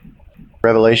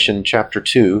Revelation chapter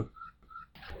 2.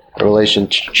 Revelation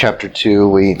chapter 2,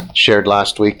 we shared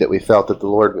last week that we felt that the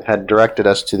Lord had directed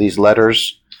us to these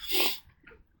letters,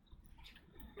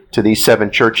 to these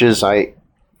 7 churches. I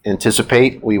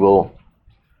anticipate we will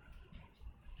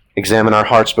examine our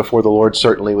hearts before the Lord,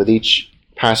 certainly with each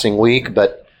passing week,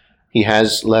 but He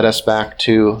has led us back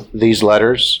to these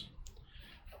letters.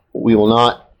 We will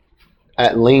not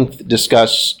at length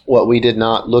discuss what we did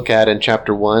not look at in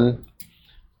chapter 1,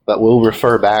 but we'll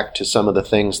refer back to some of the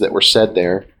things that were said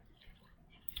there.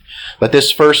 But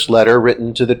this first letter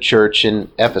written to the church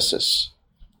in Ephesus,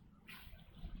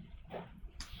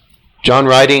 John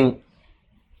writing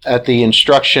at the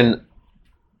instruction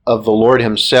of the Lord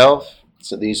Himself,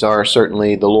 so these are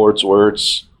certainly the Lord's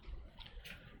words.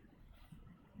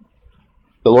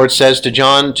 The Lord says to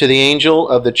John, "To the angel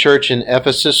of the church in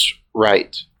Ephesus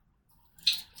write,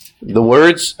 the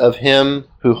words of Him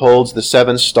who holds the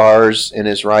 7 stars in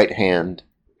His right hand,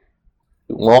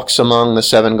 who walks among the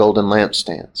 7 golden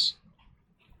lampstands.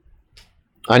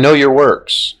 I know your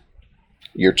works,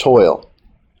 your toil,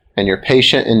 and your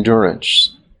patient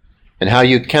endurance, and how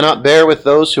you cannot bear with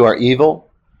those who are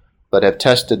evil, but have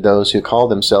tested those who call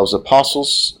themselves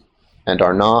apostles and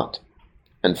are not,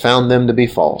 and found them to be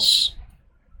false.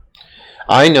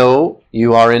 I know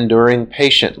you are enduring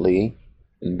patiently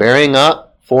and bearing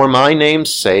up for my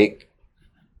name's sake,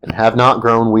 and have not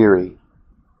grown weary.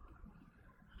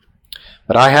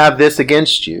 But I have this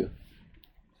against you,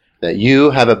 that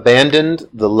you have abandoned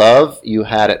the love you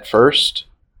had at first.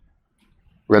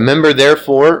 Remember,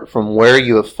 therefore, from where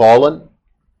you have fallen,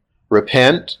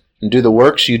 repent, and do the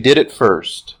works you did at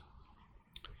first.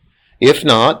 If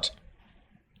not,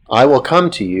 I will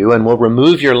come to you and will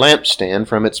remove your lampstand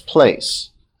from its place,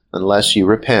 unless you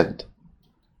repent.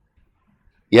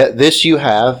 Yet this you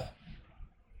have,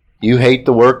 you hate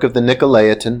the work of the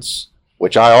Nicolaitans,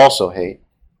 which I also hate.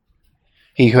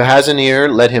 He who has an ear,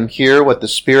 let him hear what the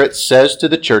Spirit says to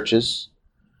the churches.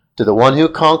 To the one who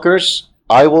conquers,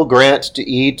 I will grant to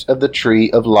eat of the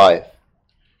tree of life,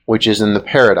 which is in the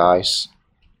paradise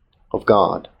of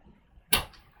God."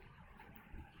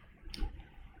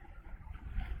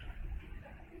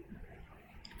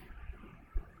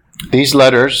 These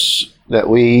letters that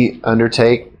we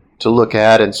undertake to look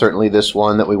at, and certainly this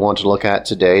one that we want to look at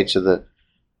today to the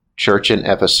church in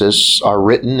Ephesus, are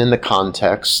written in the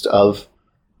context of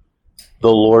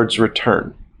the Lord's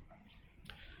return.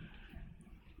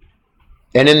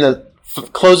 And in the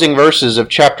closing verses of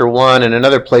chapter 1 and in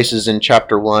other places in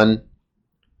chapter 1,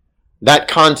 that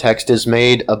context is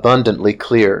made abundantly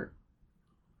clear.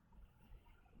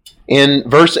 In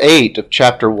verse 8 of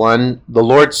chapter 1, the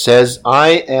Lord says,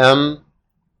 "I am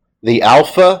the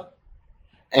Alpha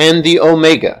and the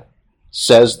Omega,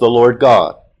 says the Lord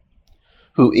God,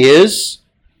 who is,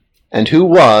 and who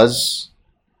was,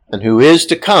 and who is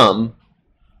to come,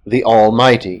 the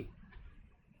Almighty."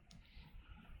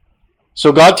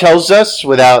 So God tells us,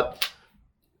 without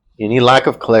any lack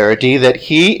of clarity, that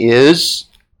He is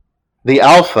the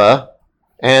Alpha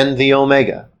and the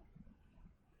Omega.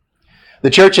 The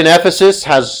church in Ephesus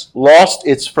has lost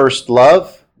its first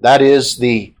love. That is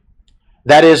the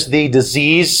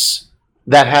disease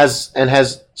that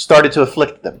has started to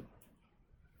afflict them.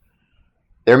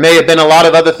 There may have been a lot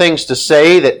of other things to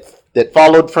say that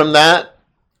followed from that,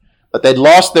 but they'd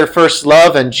lost their first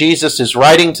love, and Jesus is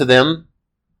writing to them.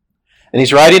 And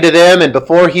He's writing to them, and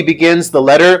before He begins the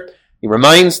letter, He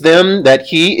reminds them that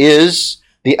He is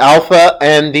the Alpha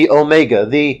and the Omega.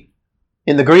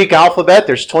 In the Greek alphabet,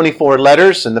 there's 24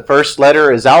 letters, and the first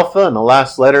letter is Alpha, and the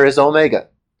last letter is Omega.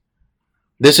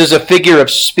 This is a figure of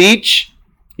speech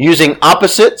using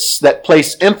opposites that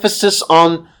place emphasis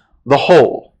on the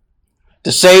whole.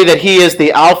 To say that He is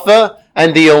the Alpha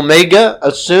and the Omega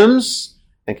assumes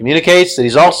and communicates that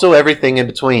He's also everything in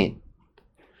between.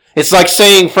 It's like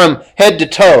saying from head to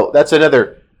toe. That's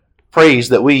another phrase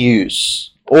that we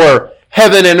use. Or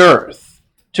heaven and earth,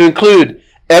 to include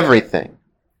everything.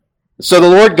 So the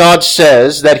Lord God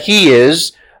says that He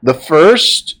is the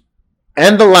first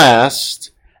and the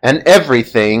last and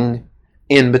everything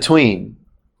in between.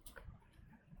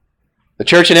 The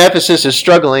church in Ephesus is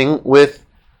struggling with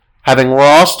having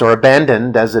lost or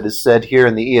abandoned, as it is said here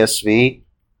in the ESV,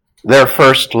 their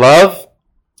first love.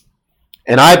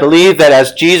 And I believe that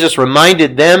as Jesus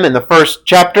reminded them in the first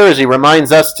chapter, as He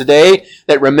reminds us today,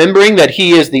 that remembering that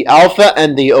He is the Alpha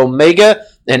and the Omega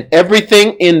and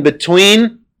everything in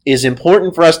between is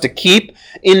important for us to keep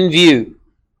in view.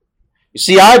 You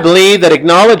see, I believe that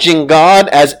acknowledging God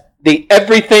as the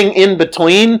everything in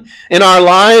between in our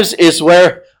lives is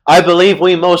where I believe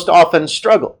we most often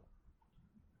struggle.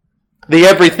 The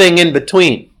everything in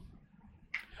between.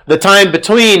 The time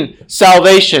between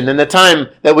salvation and the time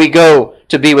that we go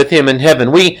to be with Him in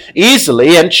heaven. We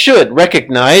easily and should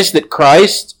recognize that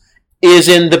Christ is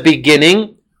in the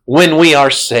beginning when we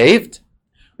are saved.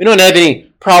 We don't have any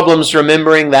problems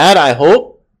remembering that, I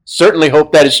hope. Certainly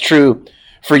hope that is true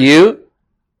for you.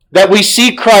 That we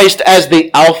see Christ as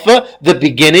the Alpha, the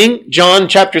beginning. John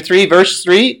chapter 3, verse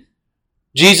 3.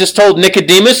 Jesus told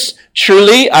Nicodemus,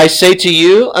 "Truly I say to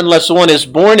you, unless one is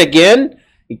born again,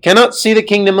 he cannot see the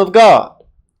kingdom of God."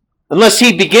 Unless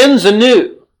he begins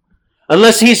anew,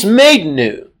 unless he's made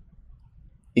new,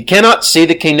 he cannot see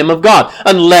the kingdom of God.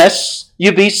 Unless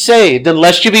you be saved,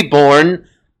 unless you be born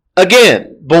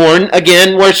again. Born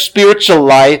again where spiritual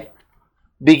life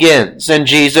begins. And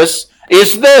Jesus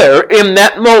is there in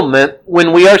that moment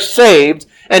when we are saved,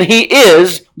 and He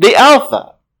is the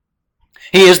Alpha.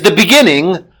 He is the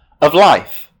beginning of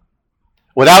life.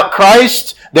 Without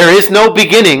Christ, there is no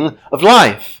beginning of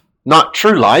life. Not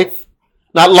true life.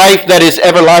 Not life that is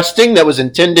everlasting, that was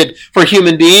intended for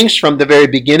human beings from the very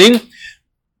beginning.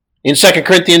 In 2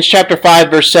 Corinthians chapter 5,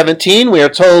 verse 17, we are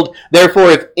told,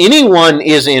 "Therefore, if anyone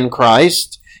is in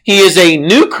Christ, he is a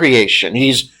new creation."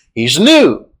 He's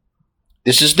new.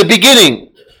 This is the beginning.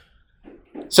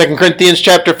 2 Corinthians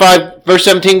chapter 5, verse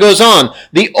 17 goes on,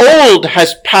 "The old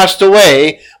has passed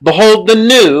away, behold, the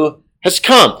new has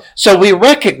come." So we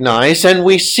recognize and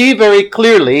we see very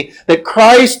clearly that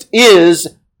Christ is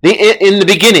in the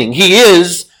beginning. He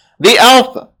is the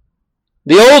Alpha.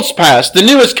 The old's passed, the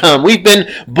new has come. We've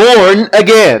been born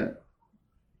again.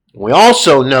 We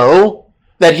also know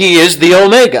that He is the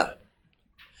Omega.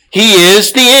 He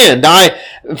is the end.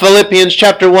 Philippians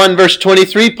chapter 1, verse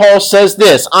 23, Paul says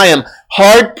this, "I am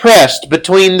hard pressed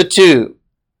between the two.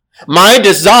 My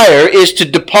desire is to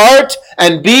depart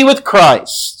and be with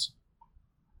Christ,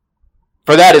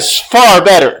 for that is far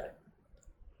better."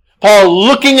 Paul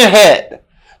looking ahead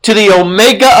to the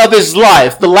Omega of his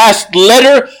life, the last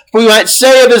letter, we might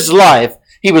say, of his life.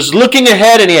 He was looking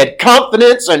ahead and he had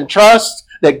confidence and trust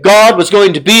that God was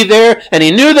going to be there, and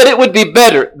he knew that it would be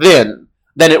better then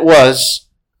than it was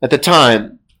at the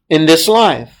time in this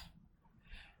life.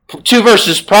 2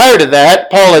 verses prior to that,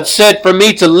 Paul had said, "For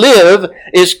me to live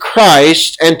is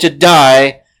Christ, and to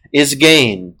die is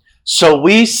gain." So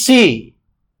we see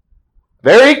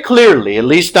very clearly, at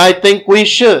least I think we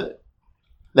should,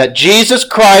 that Jesus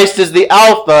Christ is the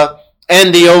Alpha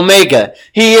and the Omega.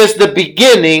 He is the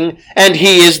beginning and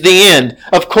He is the end.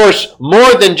 Of course,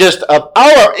 more than just of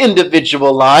our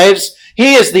individual lives,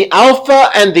 He is the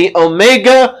Alpha and the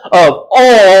Omega of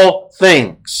all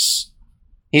things.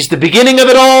 He's the beginning of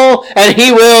it all, and He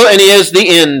is the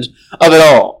end of it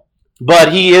all.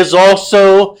 But He is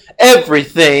also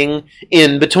everything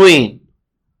in between.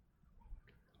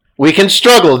 We can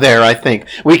struggle there, I think.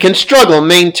 We can struggle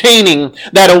maintaining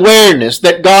that awareness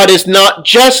that God is not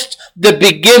just the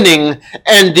beginning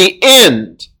and the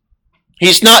end.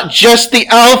 He's not just the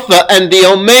Alpha and the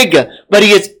Omega, but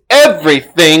He is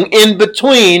everything in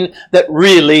between that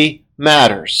really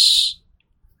matters.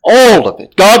 All of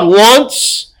it. God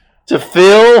wants to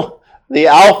fill the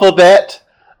alphabet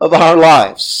of our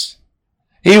lives.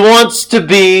 He wants to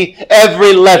be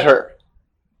every letter.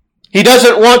 He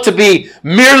doesn't want to be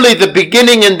merely the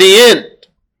beginning and the end.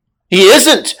 He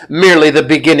isn't merely the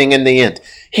beginning and the end.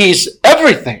 He's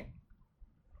everything.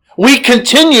 We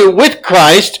continue with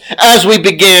Christ as we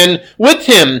began with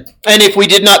Him. And if we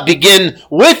did not begin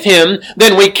with Him,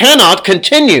 then we cannot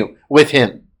continue with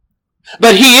Him.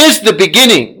 But He is the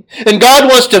beginning. And God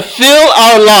wants to fill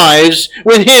our lives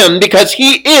with Him because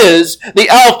He is the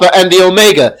Alpha and the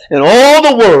Omega. And all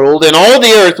the world and all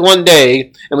the earth one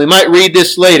day, and we might read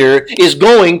this later, is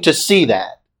going to see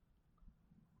that.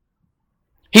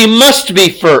 He must be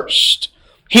first.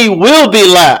 He will be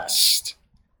last.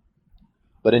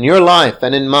 But in your life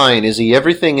and in mine, is He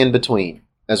everything in between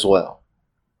as well?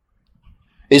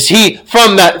 Is He,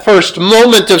 from that first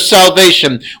moment of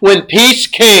salvation, when peace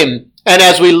came, and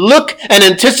as we look and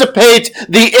anticipate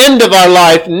the end of our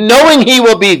life, knowing He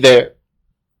will be there,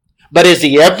 but is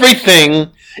He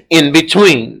everything in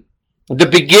between? The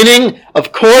beginning,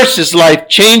 of course, is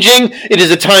life-changing. It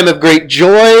is a time of great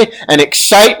joy and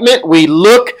excitement. We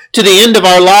look to the end of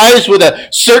our lives with a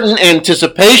certain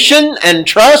anticipation and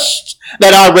trust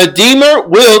that our Redeemer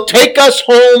will take us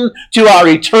home to our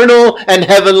eternal and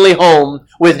heavenly home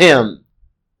with Him.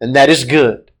 And that is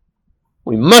good.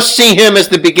 We must see Him as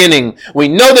the beginning. We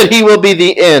know that He will be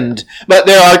the end. But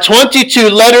there are 22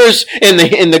 letters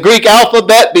in the Greek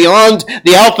alphabet beyond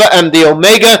the Alpha and the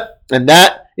Omega, and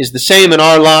that is the same in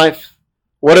our life.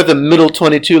 What are the middle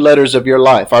 22 letters of your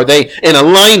life? Are they in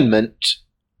alignment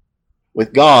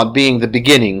with God being the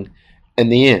beginning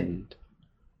and the end?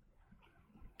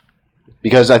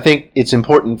 because I think it's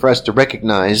important for us to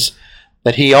recognize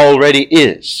that he already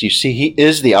is. You see, he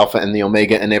is the Alpha and the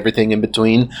Omega and everything in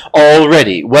between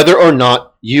already, whether or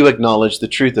not you acknowledge the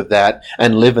truth of that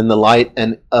and live in the light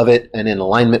and of it and in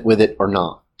alignment with it or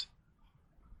not.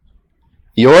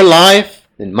 Your life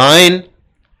and mine,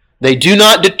 they do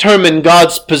not determine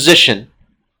God's position.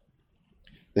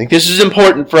 I think this is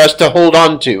important for us to hold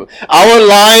on to. Our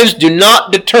lives do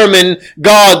not determine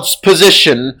God's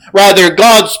position. Rather,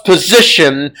 God's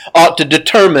position ought to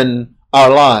determine our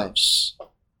lives.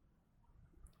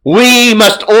 We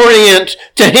must orient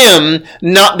to Him,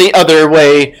 not the other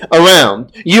way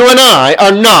around. You and I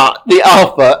are not the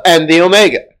Alpha and the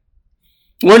Omega.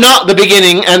 We're not the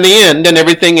beginning and the end and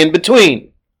everything in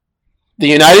between. The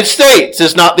United States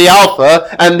is not the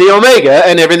Alpha and the Omega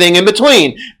and everything in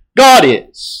between. God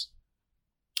is.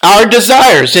 Our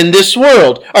desires in this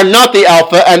world are not the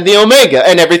Alpha and the Omega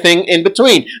and everything in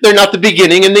between. They're not the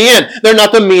beginning and the end. They're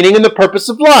not the meaning and the purpose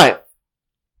of life.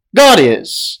 God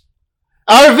is.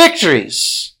 Our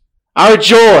victories, our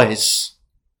joys,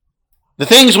 the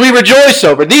things we rejoice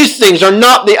over, these things are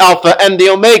not the Alpha and the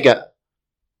Omega.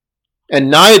 And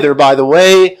neither, by the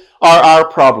way, are our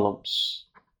problems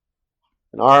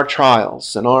and our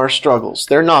trials and our struggles.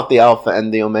 They're not the Alpha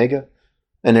and the Omega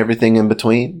and everything in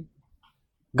between.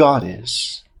 God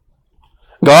is.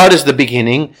 God is the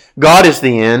beginning. God is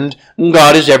the end.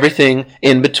 God is everything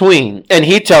in between. And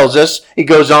he tells us, he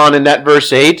goes on in that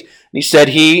verse 8, he said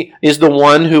he is the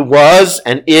one who was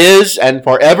and is and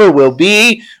forever will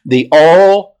be the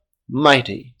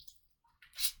Almighty.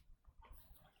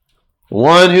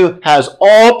 One who has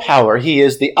all power. He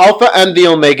is the Alpha and the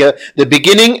Omega, the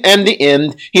beginning and the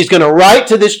end. He's going to write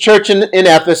to this church in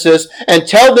Ephesus and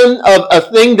tell them of a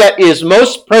thing that is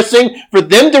most pressing for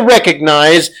them to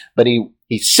recognize, but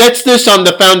he sets this on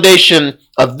the foundation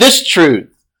of this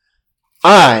truth.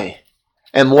 I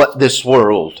am what this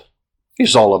world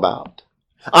is all about.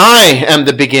 I am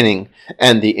the beginning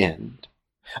and the end.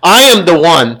 I am the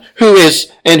one who is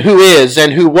and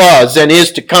who was and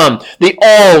is to come, the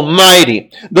Almighty,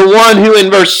 the one who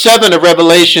in verse 7 of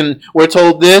Revelation we're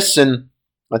told this, and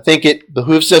I think it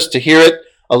behooves us to hear it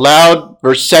aloud.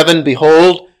 Verse 7,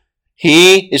 behold,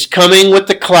 he is coming with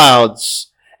the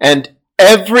clouds, and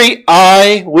every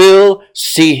eye will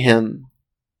see him.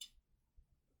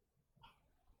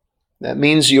 That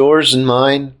means yours and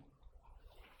mine.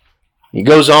 He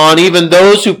goes on, even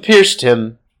those who pierced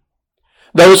him,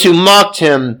 those who mocked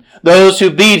him, those who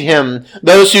beat him,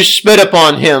 those who spit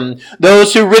upon him,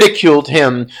 those who ridiculed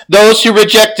him, those who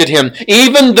rejected him,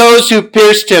 even those who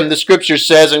pierced him, the scripture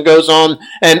says, and goes on,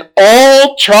 and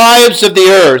all tribes of the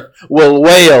earth will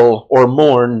wail or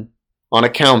mourn on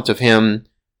account of him.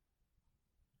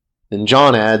 Then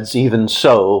John adds, even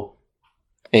so,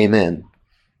 amen.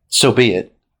 So be it.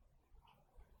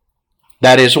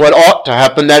 That is what ought to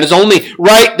happen. That is only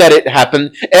right that it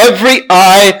happen. Every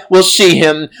eye will see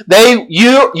him.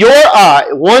 Your eye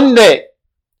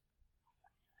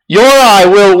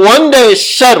will one day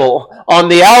settle on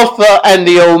the Alpha and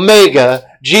the Omega,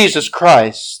 Jesus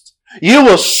Christ. You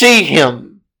will see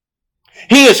him.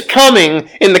 He is coming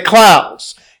in the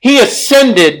clouds. He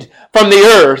ascended from the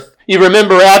earth. You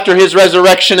remember after his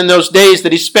resurrection in those days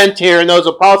that he spent here and those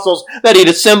apostles that he'd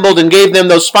assembled and gave them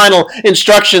those final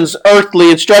instructions, earthly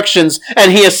instructions,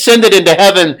 and he ascended into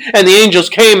heaven and the angels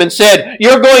came and said,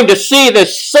 you're going to see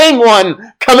this same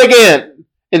one come again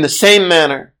in the same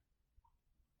manner.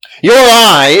 Your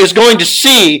eye is going to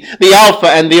see the Alpha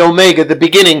and the Omega, the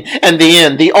beginning and the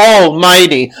end, the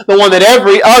Almighty, the one that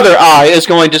every other eye is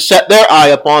going to set their eye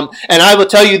upon. And I will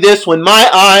tell you this, when my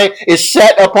eye is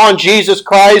set upon Jesus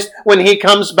Christ, when he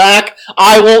comes back,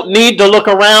 I won't need to look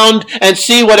around and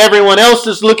see what everyone else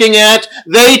is looking at.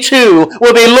 They too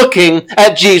will be looking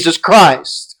at Jesus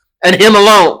Christ and him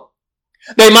alone.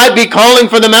 They might be calling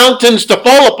for the mountains to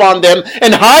fall upon them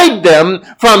and hide them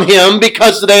from him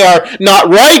because they are not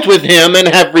right with him and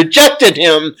have rejected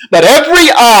him. But every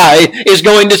eye is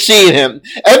going to see him.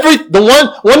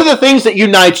 One of the things that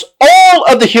unites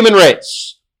all of the human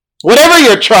race, whatever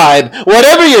your tribe,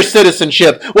 whatever your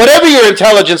citizenship, whatever your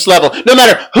intelligence level, no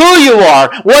matter who you are,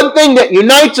 one thing that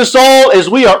unites us all is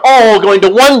we are all going to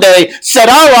one day set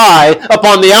our eye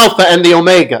upon the Alpha and the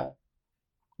Omega,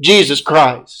 Jesus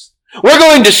Christ. We're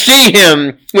going to see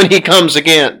him when he comes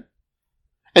again.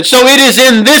 And so it is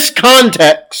in this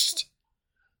context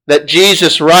that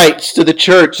Jesus writes to the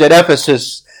church at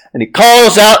Ephesus, and he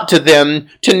calls out to them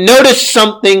to notice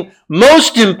something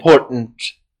most important.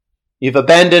 You've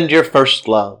abandoned your first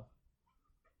love.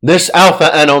 This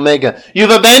Alpha and Omega. You've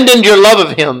abandoned your love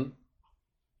of him.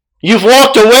 You've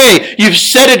walked away. You've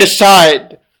set it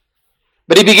aside.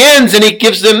 But he begins and he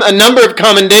gives them a number of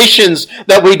commendations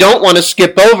that we don't want to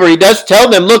skip over. He does tell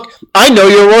them, look, I know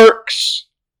your works.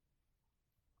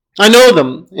 I know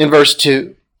them in verse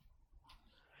 2.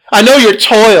 I know your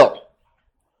toil.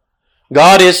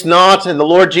 God is not, and the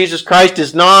Lord Jesus Christ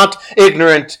is not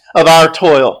ignorant of our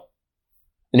toil.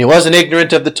 And he wasn't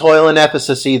ignorant of the toil in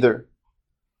Ephesus either.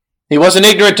 He wasn't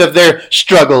ignorant of their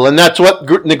struggle. And that's what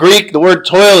in the Greek, the word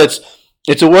toil,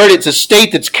 it's a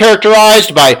state that's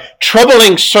characterized by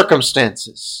troubling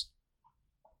circumstances.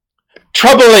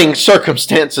 Troubling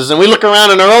circumstances. And we look around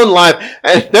in our own life,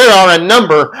 and there are a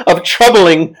number of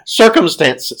troubling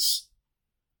circumstances.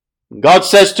 God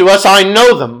says to us, I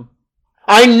know them.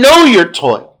 I know your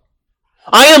toil.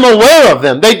 I am aware of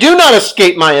them. They do not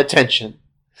escape my attention.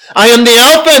 I am the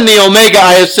Alpha and the Omega,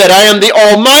 I have said. I am the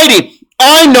Almighty.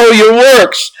 I know your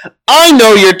works. I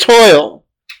know your toil.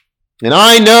 And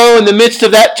I know in the midst of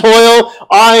that toil,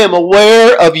 I am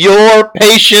aware of your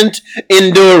patient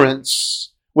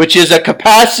endurance, which is a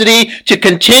capacity to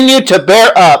continue to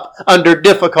bear up under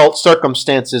difficult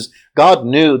circumstances. God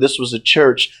knew this was a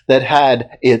church that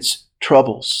had its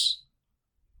troubles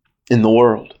in the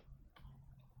world.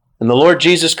 And the Lord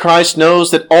Jesus Christ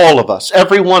knows that all of us,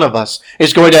 every one of us,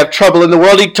 is going to have trouble in the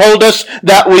world. He told us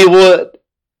that we would.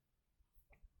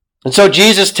 And so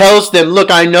Jesus tells them,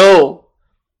 look, I know.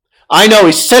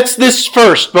 He sets this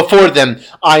first before them.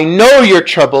 I know your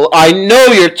trouble. I know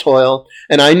your toil.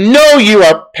 And I know you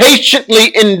are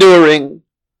patiently enduring.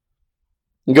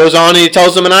 He goes on and he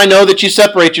tells them, and I know that you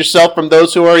separate yourself from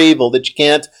those who are evil, that you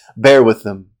can't bear with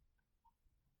them.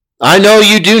 I know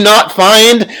you do not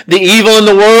find the evil in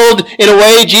the world. In a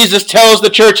way, Jesus tells the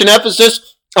church in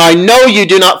Ephesus, I know you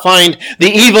do not find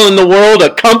the evil in the world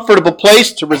a comfortable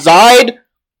place to reside.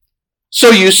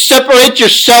 So you separate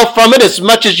yourself from it as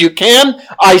much as you can.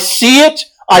 I see it.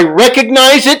 I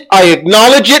recognize it. I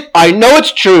acknowledge it. I know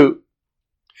it's true.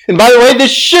 And by the way,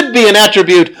 this should be an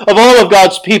attribute of all of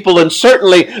God's people, and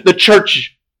certainly the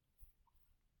church,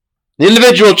 the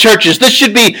individual churches. This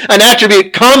should be an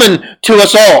attribute common to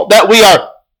us all, that we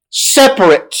are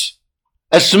separate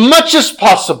as much as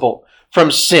possible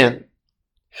from sin.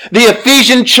 The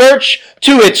Ephesian church,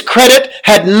 to its credit,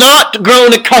 had not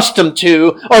grown accustomed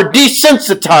to or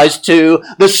desensitized to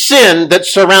the sin that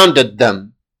surrounded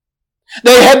them.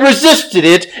 They had resisted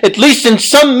it, at least in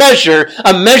some measure,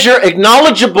 a measure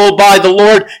acknowledgeable by the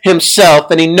Lord himself,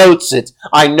 and he notes it.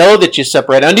 I know that you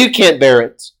separate, and you can't bear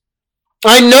it.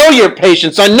 I know your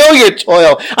patience. I know your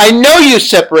toil. I know you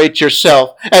separate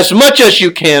yourself as much as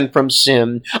you can from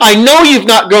sin. I know you've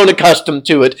not grown accustomed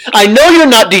to it. I know you're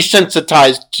not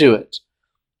desensitized to it.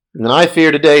 And I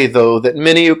fear today, though, that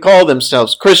many who call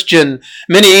themselves Christian,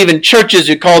 many even churches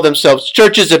who call themselves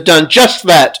churches, have done just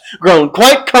that, grown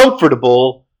quite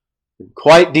comfortable and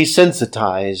quite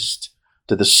desensitized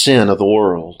to the sin of the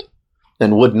world,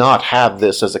 and would not have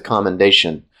this as a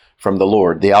commendation from the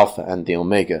Lord, the Alpha and the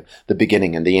Omega, the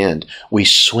beginning and the end. We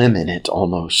swim in it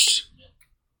almost.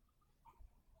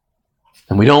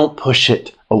 And we don't push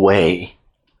it away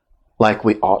like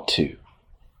we ought to.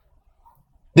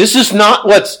 This is not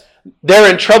what they're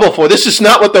in trouble for. This is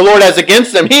not what the Lord has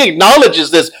against them. He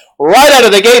acknowledges this right out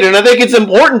of the gate. And I think it's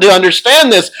important to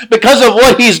understand this because of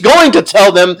what he's going to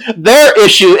tell them their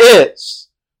issue is.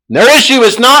 Their issue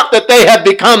is not that they have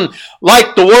become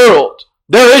like the world.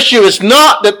 Their issue is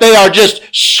not that they are just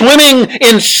swimming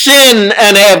in sin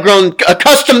and have grown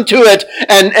accustomed to it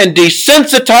and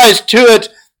desensitized to it,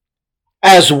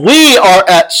 as we are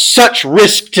at such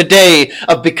risk today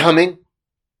of becoming,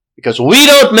 because we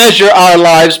don't measure our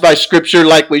lives by Scripture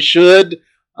like we should.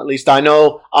 At least I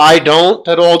know I don't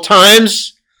at all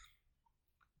times.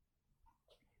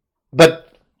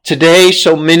 But today,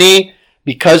 so many,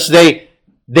 because they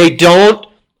do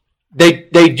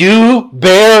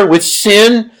bear with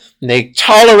sin, and they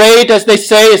tolerate, as they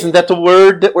say. Isn't that the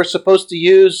word that we're supposed to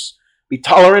use? Be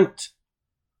tolerant.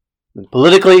 The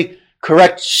politically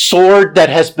correct sword that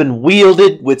has been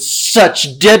wielded with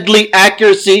such deadly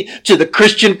accuracy to the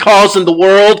Christian cause in the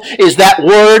world is that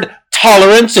word,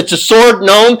 tolerance. It's a sword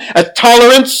known as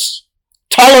tolerance.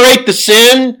 Tolerate the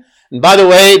sin. And by the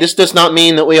way, this does not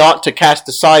mean that we ought to cast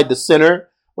aside the sinner.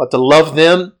 We ought to love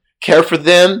them, care for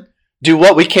them, do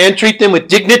what we can, treat them with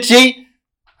dignity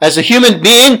as a human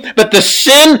being, but the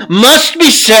sin must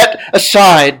be set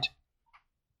aside.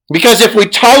 Because if we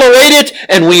tolerate it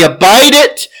and we abide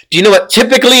it, do you know what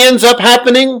typically ends up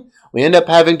happening? We end up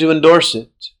having to endorse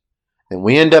it. And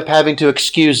we end up having to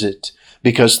excuse it.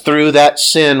 Because through that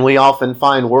sin, we often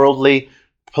find worldly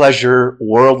pleasure,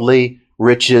 worldly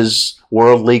riches,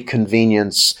 worldly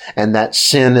convenience. And that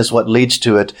sin is what leads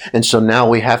to it. And so now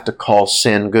we have to call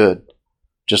sin good,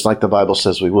 just like the Bible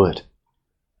says we would.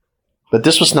 But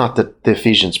this was not the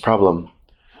Ephesians' problem.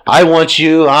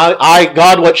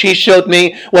 God, what He showed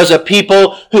me was a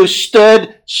people who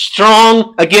stood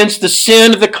strong against the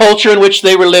sin of the culture in which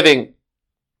they were living.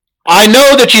 I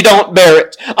know that you don't bear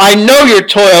it. I know your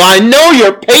toil. I know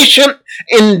your patient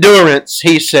endurance,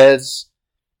 He says.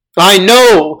 I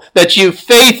know that you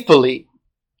faithfully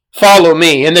follow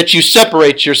me and that you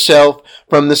separate yourself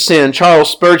from the sin.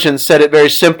 Charles Spurgeon said it very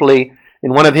simply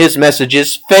in one of his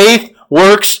messages. Faith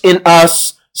works in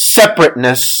us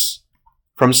separateness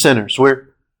from sinners.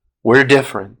 We're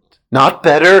different. Not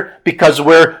better because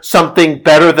we're something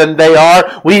better than they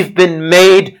are. We've been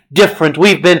made different.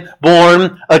 We've been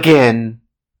born again.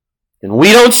 And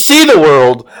we don't see the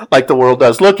world like the world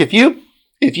does. Look, if you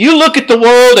look at the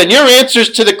world and your answers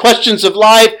to the questions of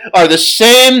life are the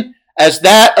same as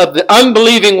that of the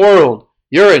unbelieving world,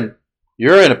 you're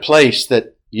in a place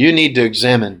that you need to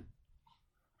examine.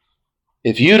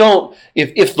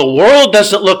 If the world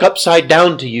doesn't look upside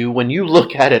down to you when you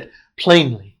look at it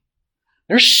plainly,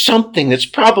 there's something that's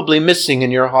probably missing in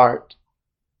your heart.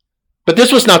 But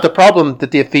this was not the problem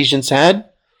that the Ephesians had.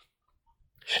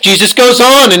 Jesus goes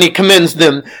on and He commends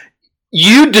them.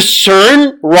 You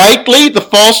discern rightly the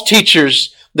false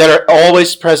teachers that are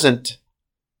always present.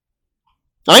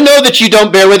 I know that you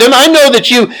don't bear with them. I know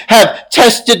that you have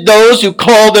tested those who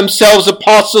call themselves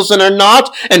apostles and are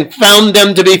not, and found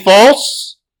them to be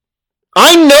false.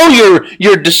 I know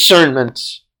your discernment.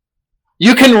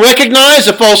 You can recognize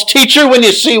a false teacher when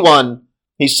you see one,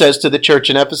 He says to the church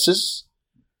in Ephesus.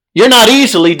 You're not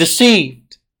easily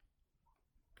deceived.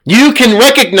 You can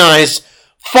recognize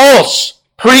false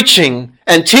preaching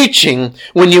and teaching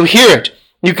when you hear it.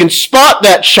 You can spot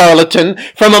that charlatan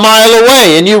from a mile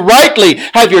away, and you rightly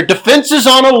have your defenses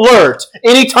on alert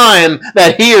any time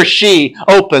that he or she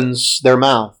opens their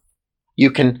mouth.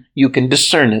 You can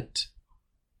discern it.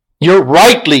 You're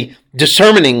rightly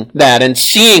discerning that and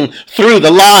seeing through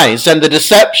the lies and the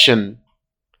deception.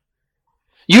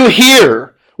 You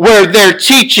hear where their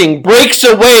teaching breaks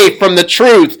away from the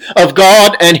truth of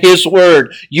God and His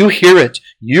Word. You hear it.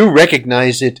 You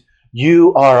recognize it.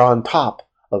 You are on top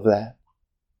of that.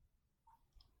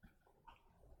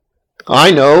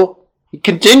 I know. He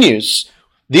continues.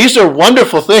 These are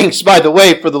wonderful things, by the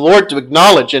way, for the Lord to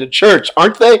acknowledge in a church,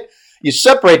 aren't they? You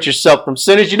separate yourself from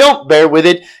sinners. You don't bear with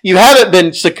it. You haven't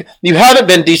been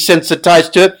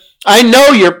desensitized to it. I know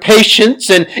your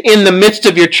patience and in the midst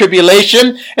of your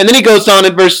tribulation. And then he goes on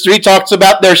in verse 3, talks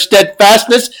about their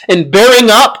steadfastness and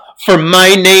bearing up for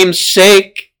my name's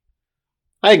sake.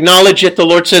 I acknowledge it. The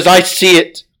Lord says, I see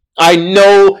it. I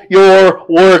know your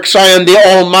works. I am the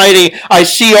Almighty. I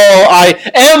see all.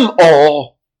 I am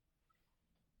all.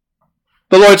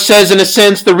 The Lord says, in a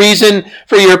sense, the reason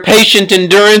for your patient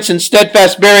endurance and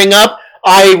steadfast bearing up,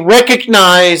 I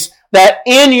recognize that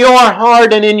in your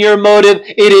heart and in your motive,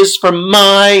 it is for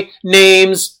my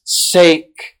name's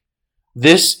sake.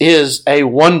 This is a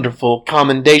wonderful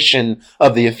commendation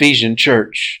of the Ephesian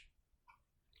church.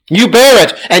 You bear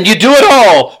it, and you do it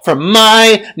all for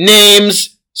my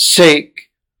name's sake.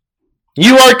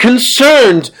 You are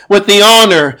concerned with the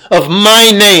honor of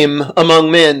my name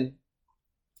among men.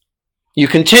 You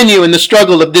continue in the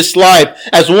struggle of this life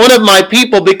as one of my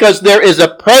people because there is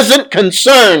a present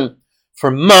concern for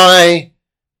my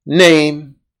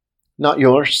name, not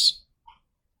yours,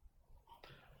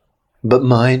 but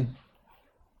mine.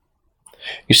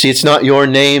 You see, it's not your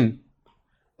name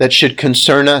that should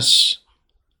concern us,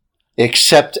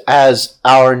 except as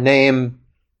our name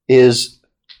is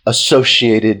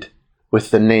associated with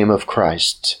the name of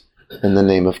Christ and the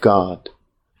name of God.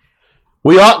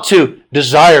 We ought to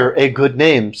desire a good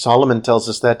name. Solomon tells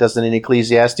us that, doesn't in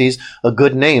Ecclesiastes? A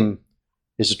good name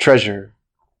is a treasure.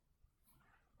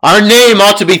 Our name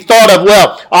ought to be thought of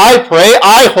well.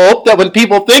 I hope that when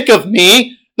people think of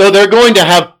me, though they're going to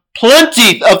have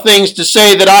plenty of things to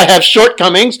say that I have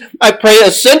shortcomings, I pray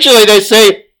essentially they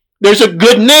say there's a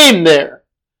good name there.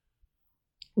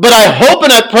 But I hope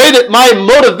and I pray that my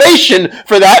motivation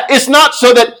for that is not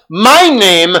so that my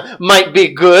name might be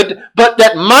good, but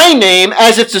that my name,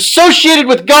 as it's associated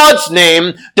with God's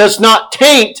name, does not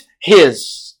taint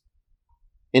His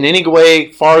in any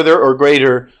way farther or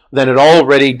greater than it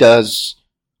already does.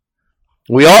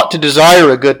 We ought to desire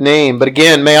a good name, but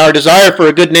again, may our desire for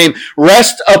a good name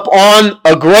rest upon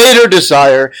a greater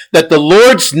desire that the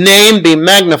Lord's name be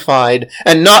magnified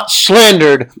and not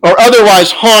slandered or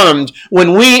otherwise harmed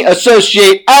when we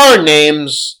associate our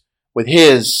names with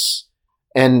His.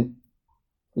 And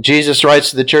Jesus writes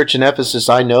to the church in Ephesus,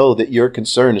 I know that your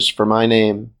concern is for my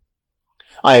name.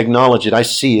 I acknowledge it. I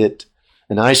see it.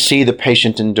 And I see the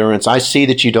patient endurance. I see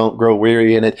that you don't grow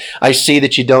weary in it. I see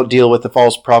that you don't deal with the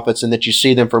false prophets and that you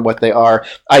see them for what they are.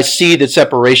 I see the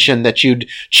separation that you'd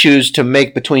choose to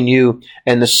make between you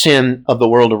and the sin of the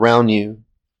world around you.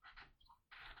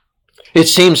 It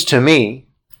seems to me,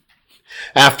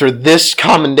 after this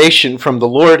commendation from the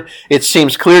Lord, it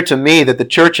seems clear to me that the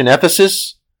church in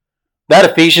Ephesus, that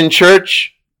Ephesian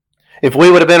church, if we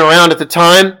would have been around at the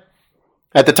time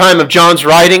of John's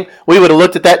writing, we would have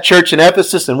looked at that church in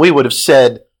Ephesus and we would have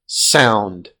said,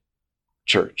 sound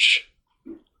church,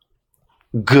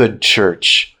 good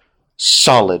church,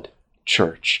 solid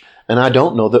church. And I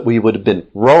don't know that we would have been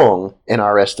wrong in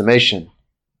our estimation,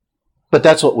 but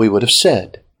that's what we would have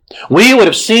said. We would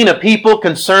have seen a people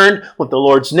concerned with the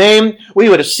Lord's name. We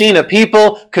would have seen a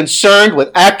people concerned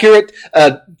with accurate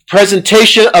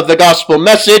presentation of the gospel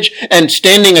message and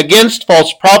standing against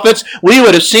false prophets. We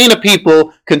would have seen a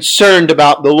people concerned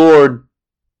about the Lord.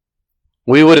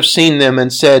 We would have seen them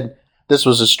and said, this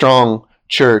was a strong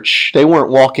church. They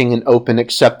weren't walking in open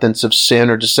acceptance of sin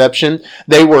or deception.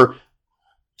 They were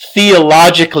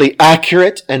theologically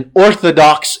accurate and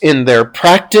orthodox in their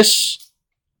practice.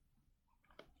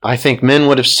 I think men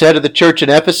would have said of the church in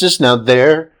Ephesus, now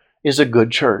there is a good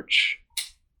church.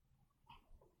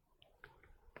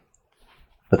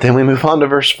 But then we move on to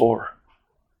verse 4.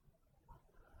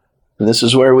 And this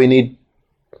is where we need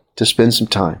to spend some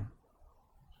time.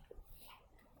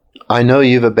 I know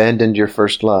you've abandoned your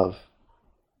first love,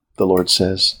 the Lord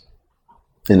says.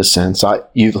 In a sense,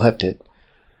 you've left it.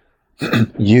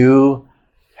 You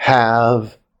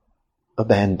have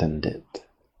abandoned it.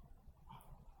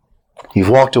 You've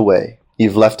walked away.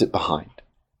 You've left it behind.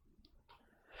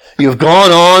 You've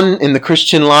gone on in the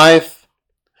Christian life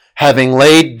having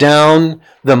laid down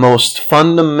the most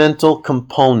fundamental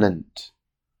component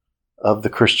of the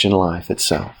Christian life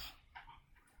itself.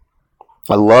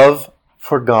 A love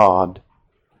for God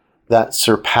that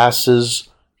surpasses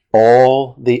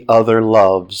all the other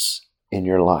loves in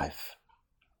your life.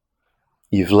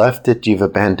 You've left it. You've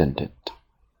abandoned it.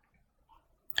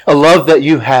 A love that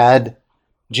you had,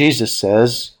 Jesus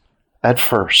says, at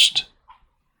first.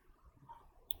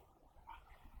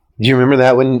 Do you remember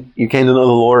that when you came to know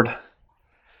the Lord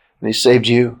and He saved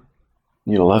you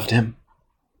and you loved Him?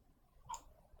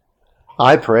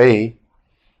 I pray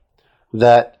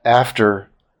that after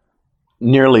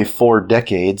nearly 4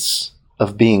 decades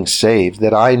of being saved,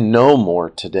 that I know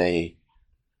more today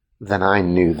than I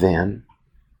knew then.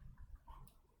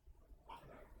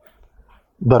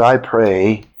 But I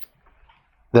pray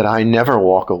that I never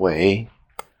walk away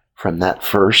from that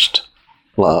first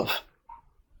love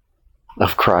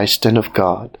of Christ and of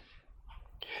God.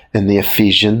 In the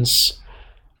Ephesians,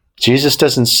 Jesus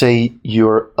doesn't say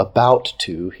you're about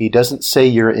to. He doesn't say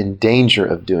you're in danger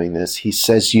of doing this. He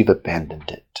says you've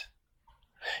abandoned it.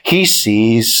 He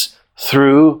sees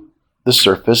through the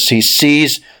surface. He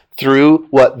sees through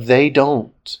what they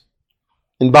don't.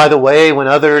 And by the way, when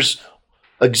others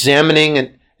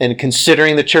examining and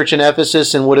considering the church in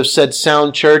Ephesus and would have said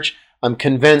sound church, I'm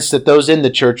convinced that those in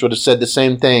the church would have said the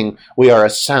same thing. We are a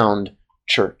sound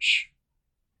church.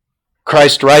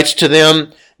 Christ writes to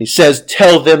them, He says,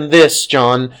 tell them this,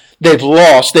 John, they've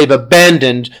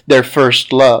abandoned their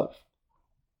first love.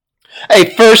 A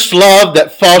first love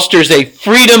that fosters a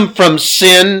freedom from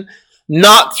sin,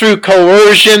 not through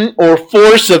coercion or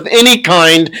force of any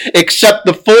kind, except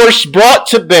the force brought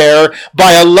to bear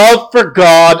by a love for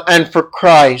God and for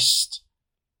Christ.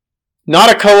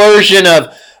 Not a coercion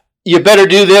of, you better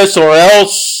do this or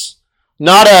else.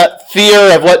 Not a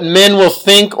fear of what men will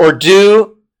think or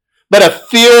do, but a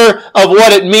fear of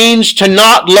what it means to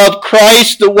not love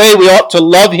Christ the way we ought to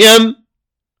love Him.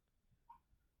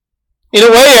 In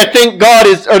a way, I think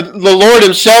the Lord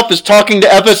Himself is talking to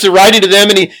Ephesus, writing to them,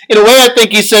 and in a way, I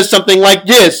think He says something like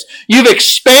this: you've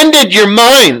expanded your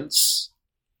minds,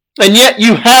 and yet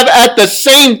you have at the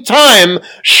same time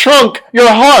shrunk your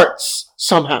hearts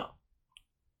somehow.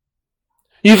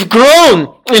 You've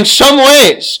grown in some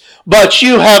ways, but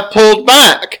you have pulled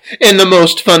back in the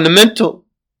most fundamental.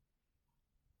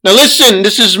 Now listen,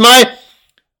 this is my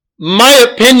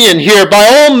opinion here, by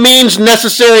all means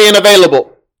necessary and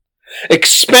available.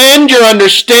 Expand your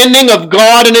understanding of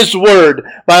God and His Word,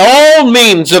 by all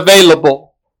means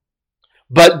available.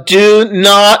 But do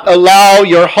not allow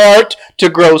your heart to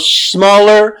grow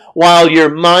smaller while your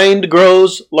mind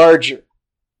grows larger.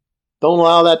 Don't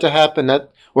allow that to happen.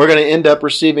 We're going to end up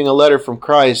receiving a letter from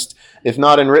Christ, if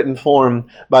not in written form,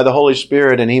 by the Holy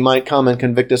Spirit, and He might come and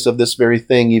convict us of this very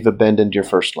thing. You've abandoned your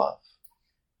first love.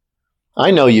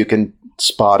 I know you can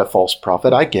spot a false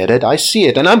prophet. I get it. I see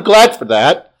it. And I'm glad for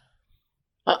that.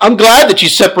 I'm glad that you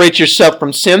separate yourself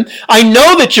from sin. I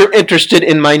know that you're interested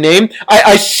in my name.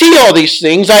 I see all these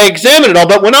things. I examine it all.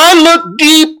 But when I look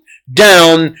deep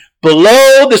down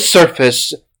below the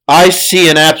surface, I see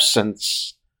an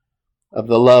absence of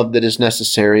the love that is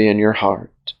necessary in your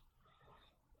heart.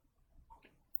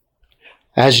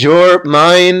 As your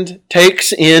mind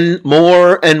takes in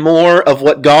more and more of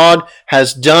what God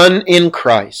has done in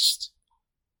Christ,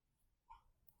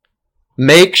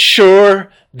 make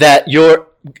sure that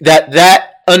that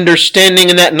understanding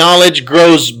and that knowledge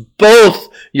grows both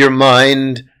your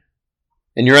mind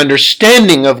and your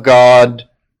understanding of God,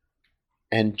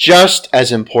 and just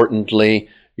as importantly,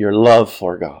 your love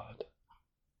for God.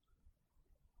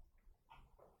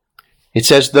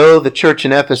 It's as though the church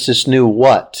in Ephesus knew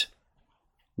what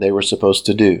they were supposed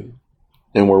to do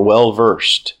and were well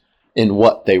versed in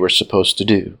what they were supposed to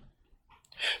do.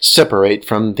 Separate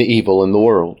from the evil in the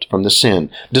world, from the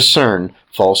sin. Discern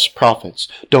false prophets.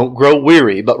 Don't grow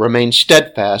weary, but remain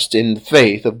steadfast in the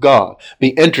faith of God. Be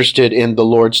interested in the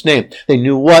Lord's name. They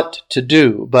knew what to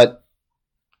do, but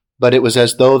it was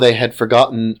as though they had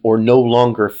forgotten or no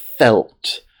longer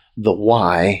felt the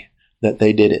why that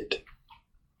they did it.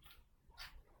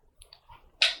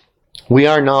 We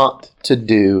are not to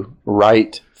do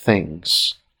right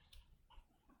things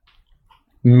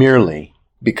merely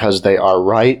because they are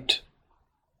right.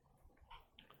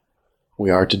 We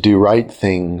are to do right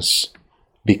things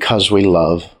because we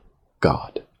love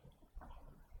God.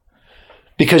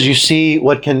 Because you see,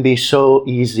 what can be so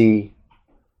easy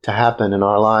to happen in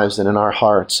our lives and in our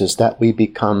hearts is that we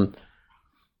become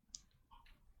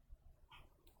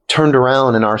turned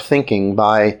around in our thinking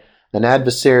by an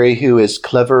adversary who is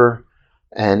clever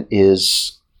and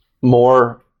is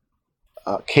more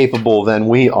capable than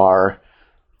we are.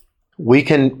 We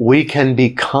can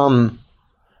become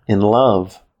in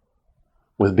love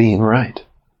with being right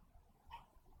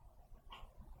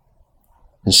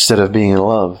instead of being in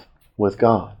love with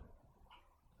God.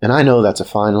 And I know that's a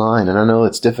fine line, and I know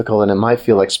it's difficult, and it might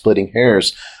feel like splitting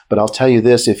hairs, but I'll tell you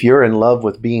this, if you're in love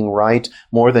with being right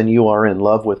more than you are in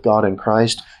love with God and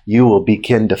Christ, you will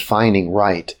begin defining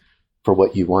right for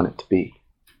what you want it to be.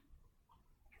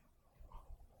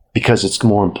 Because it's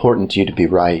more important to you to be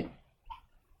right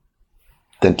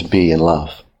than to be in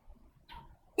love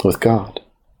with God.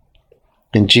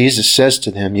 And Jesus says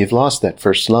to them, you've lost that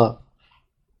first love.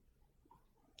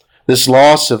 This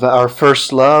loss of our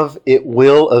first love, it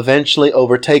will eventually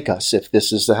overtake us if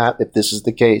this is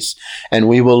the case. And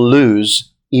we will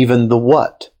lose even the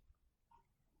what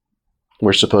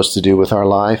we're supposed to do with our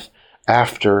life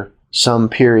after some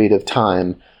period of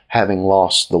time having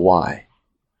lost the why.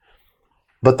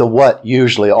 But the what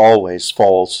usually always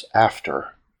falls after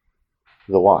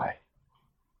the why.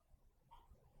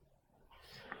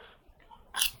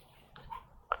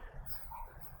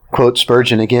 Quote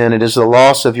Spurgeon again, it is the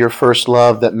loss of your first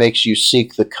love that makes you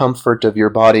seek the comfort of your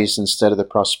bodies instead of the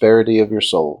prosperity of your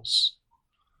souls.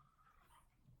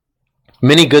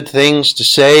 Many good things to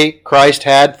say Christ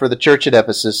had for the church at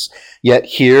Ephesus, yet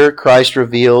here Christ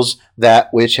reveals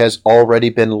that which has already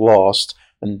been lost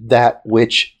and that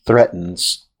which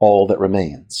threatens all that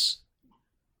remains.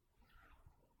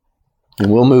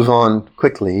 And we'll move on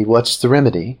quickly. What's the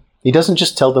remedy? He doesn't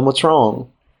just tell them what's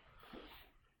wrong.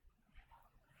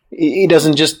 He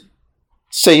doesn't just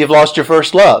say you've lost your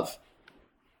first love.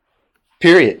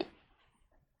 Period.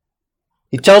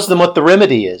 He tells them what the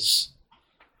remedy is.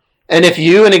 And if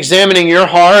you, in examining your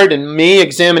heart and me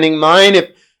examining mine,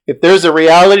 if there's a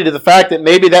reality to the fact that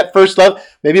maybe that first love,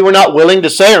 maybe we're not willing to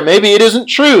say, or maybe it isn't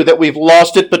true that we've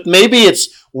lost it, but maybe it's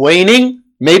waning,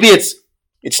 maybe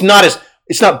it's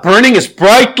not burning as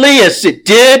brightly as it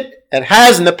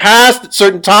has in the past at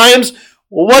certain times.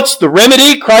 Well, what's the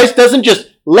remedy? Christ doesn't just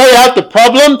lay out the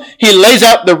problem. He lays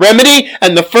out the remedy.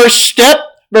 And the first step,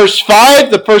 verse 5,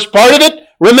 the first part of it,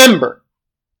 remember.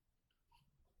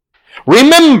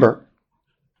 Remember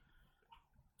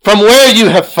from where you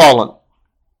have fallen.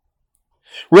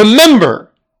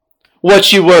 Remember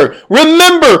what you were.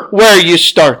 Remember where you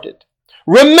started.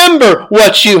 Remember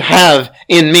what you have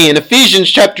in me. In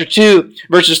Ephesians chapter 2,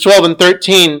 verses 12 and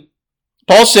 13,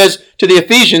 Paul says to the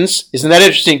Ephesians, isn't that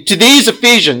interesting? To these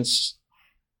Ephesians,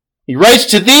 he writes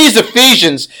to these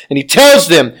Ephesians and he tells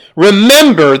them,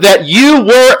 remember that you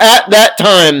were at that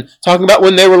time, talking about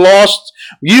when they were lost,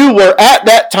 you were at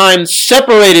that time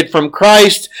separated from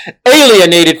Christ,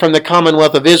 alienated from the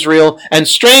commonwealth of Israel, and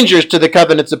strangers to the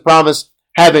covenants of promise,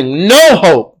 having no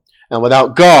hope and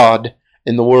without God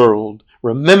in the world.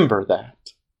 Remember that.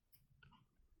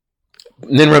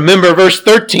 And then remember verse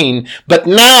 13. But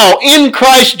now in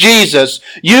Christ Jesus,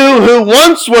 you who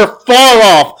once were far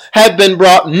off have been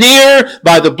brought near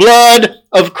by the blood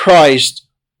of Christ.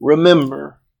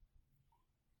 Remember.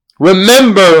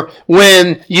 Remember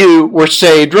when you were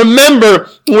saved. Remember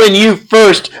when you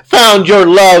first found your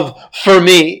love for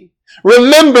me.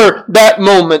 Remember that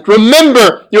moment.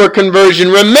 Remember your conversion.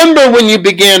 Remember when you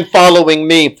began following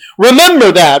me.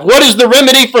 Remember that. What is the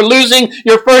remedy for losing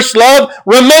your first love?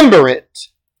 Remember it.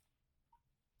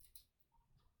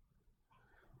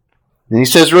 And he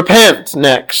says, repent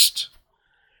next.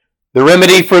 The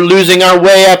remedy for losing our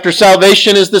way after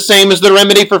salvation is the same as the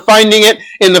remedy for finding it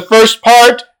in the first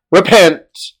part.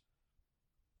 Repent.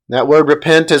 That word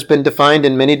repent has been defined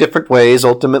in many different ways.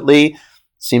 Ultimately,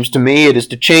 seems to me it is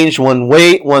to change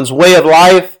one's way of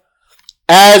life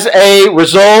as the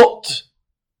result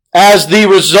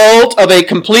of a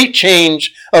complete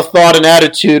change of thought and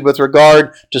attitude with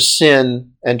regard to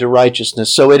sin and to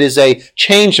righteousness. So it is a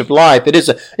change of life. It is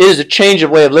a change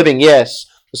of way of living, yes.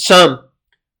 Some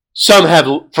have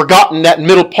forgotten that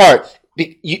middle part.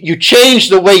 You change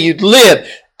the way you live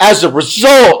as a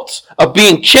result of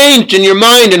being changed in your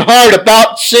mind and heart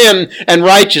about sin and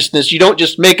righteousness. You don't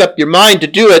just make up your mind to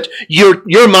do it.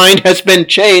 Your mind has been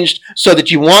changed so that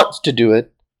you want to do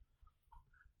it.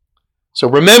 So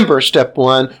remember, step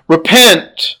 1,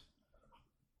 repent.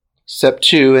 Step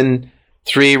 2 and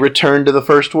 3, return to the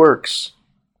first works.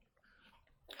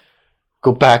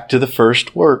 Go back to the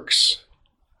first works.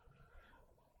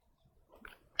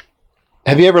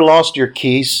 Have you ever lost your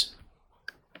keys?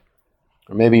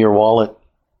 Or maybe your wallet,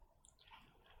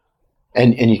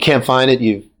 and you can't find it.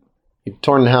 You've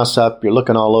torn the house up. You're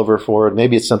looking all over for it.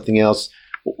 Maybe it's something else.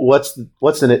 What's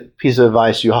a piece of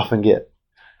advice you often get?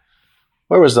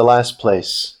 Where was the last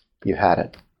place you had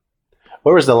it?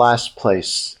 Where was the last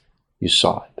place you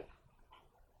saw it?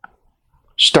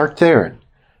 Start there.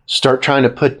 Start trying to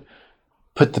put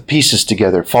the pieces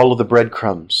together. Follow the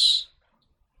breadcrumbs.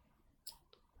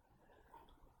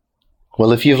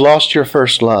 Well, if you've lost your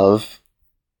first love,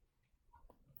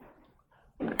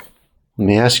 let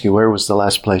me ask you, where was the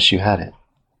last place you had it?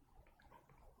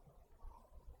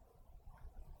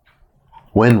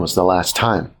 When was the last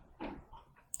time?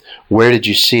 Where did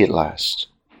you see it last?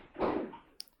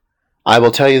 I will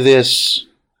tell you this,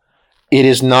 it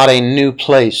is not a new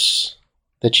place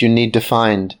that you need to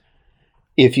find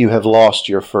if you have lost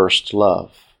your first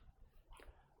love.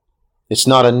 It's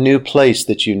not a new place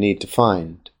that you need to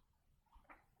find.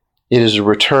 It is a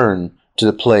return to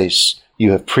the place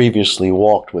you have previously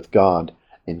walked with God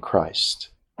in Christ.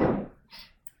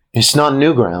 It's not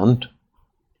new ground.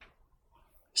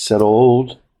 It's that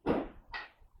old,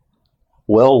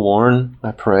 well-worn,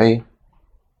 I pray,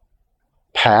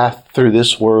 path through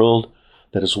this world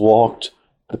that has walked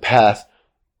the path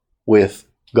with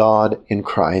God in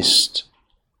Christ,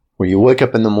 where you wake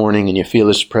up in the morning and you feel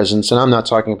His presence. And I'm not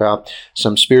talking about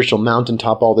some spiritual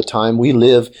mountaintop all the time. We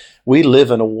live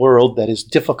in a world that is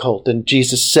difficult. And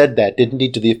Jesus said that, didn't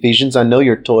He, to the Ephesians? I know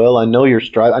your toil. I know your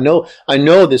strive. I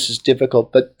know this is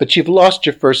difficult, but you've lost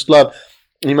your first love.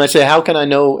 And you might say, how can I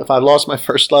know if I've lost my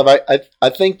first love? I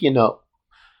think you know.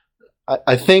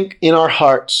 I think in our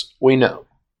hearts we know.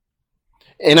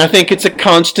 And I think it's a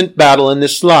constant battle in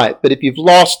this life. But if you've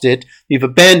lost it, you've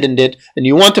abandoned it, and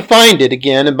you want to find it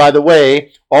again, and by the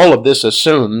way, all of this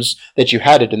assumes that you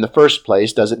had it in the first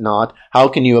place, does it not? How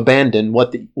can you abandon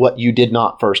what you did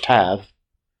not first have?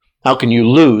 How can you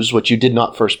lose what you did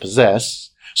not first possess?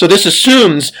 So this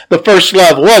assumes the first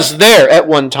love was there at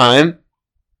one time.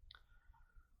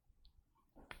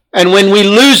 And when we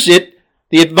lose it,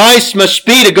 the advice must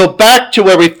be to go back to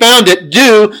where we found it.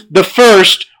 Do the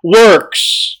first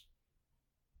works.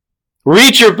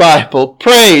 Read your Bible,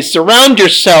 pray, surround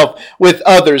yourself with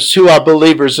others who are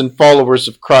believers and followers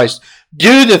of Christ.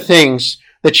 Do the things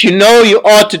that you know you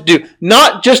ought to do,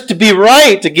 not just to be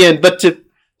right again, but to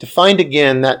find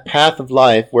again that path of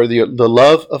life where the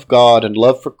love of God and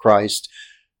love for Christ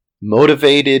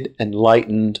motivated,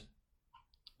 enlightened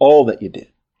all that you did.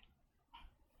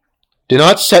 Do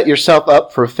not set yourself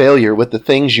up for failure with the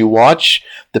things you watch,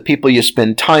 the people you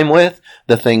spend time with,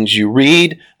 the things you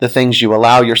read, the things you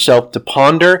allow yourself to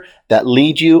ponder that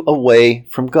lead you away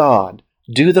from God.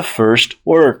 Do the first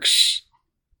works.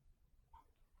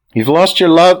 You've lost your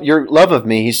love of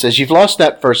me, He says. You've lost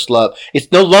that first love.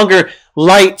 It no longer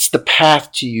lights the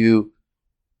path to you.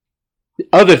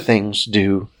 Other things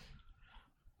do.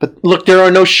 But look, there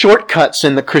are no shortcuts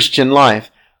in the Christian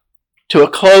life to a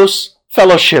close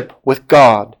fellowship with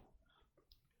God.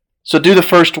 So do the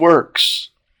first works.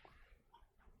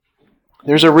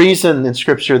 There's a reason in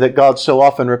Scripture that God so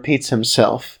often repeats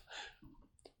Himself.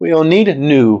 We don't need a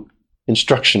new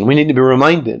instruction. We need to be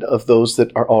reminded of those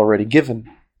that are already given.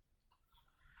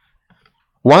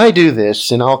 Why do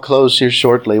this? And I'll close here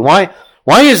shortly. Why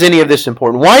is any of this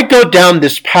important? Why go down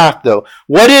this path, though?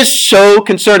 What is so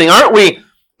concerning? Aren't we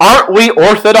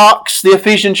orthodox, the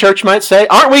Ephesian church might say?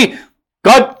 Aren't we?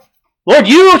 God, Lord,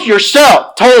 you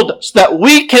yourself told us that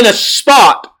we can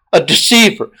spot a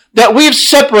deceiver, that we've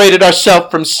separated ourselves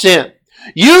from sin.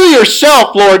 You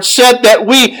yourself, Lord, said that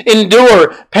we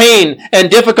endure pain and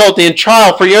difficulty and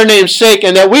trial for your name's sake,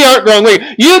 and that we aren't growing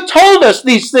weary. You told us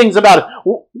these things about it.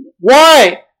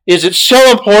 Why is it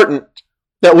so important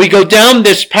that we go down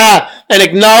this path and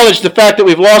acknowledge the fact that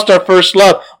we've lost our first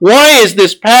love? Why is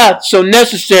this path so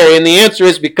necessary? And the answer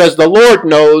is because the Lord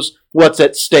knows what's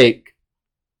at stake.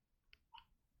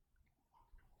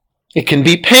 It can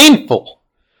be painful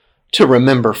to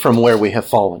remember from where we have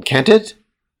fallen, can't it?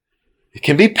 It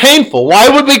can be painful. Why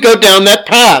would we go down that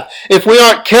path? If we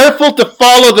aren't careful to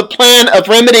follow the plan of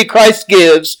remedy Christ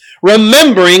gives,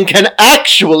 remembering can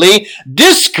actually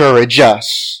discourage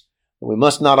us. We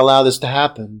must not allow this to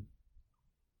happen.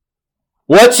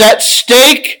 What's at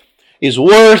stake is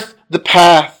worth the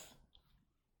path.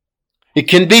 It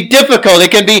can be difficult.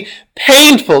 It can be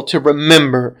painful to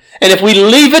remember. And if we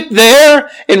leave it there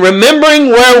in remembering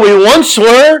where we once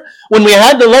were, when we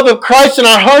had the love of Christ in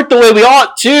our heart the way we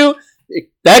ought to,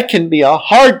 that can be a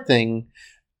hard thing.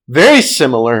 Very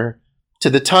similar to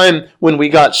the time when we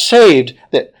got saved,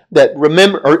 that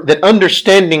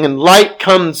understanding and light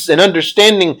comes, and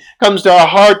understanding comes to our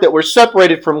heart that we're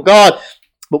separated from God.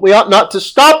 But we ought not to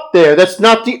stop there. That's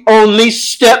not the only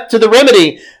step to the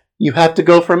remedy. You have to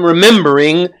go from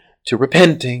remembering to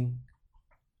repenting.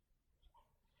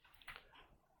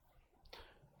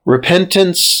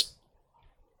 Repentance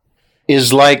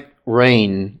is like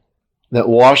rain that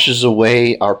washes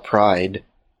away our pride,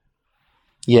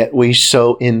 yet we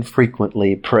so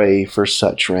infrequently pray for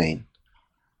such rain.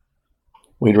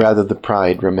 We'd rather the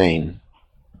pride remain.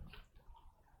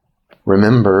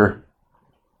 Remember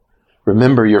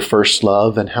your first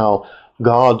love and how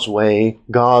God's way,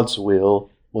 God's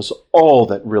will was all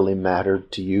that really mattered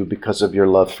to you because of your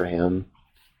love for Him.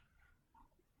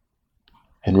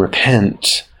 And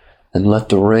repent, and let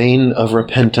the rain of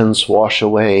repentance wash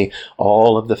away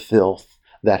all of the filth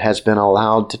that has been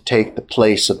allowed to take the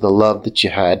place of the love that you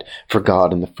had for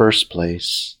God in the first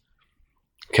place.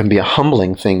 It can be a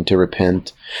humbling thing to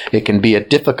repent. It can be a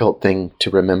difficult thing to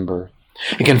remember.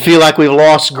 It can feel like we've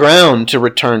lost ground to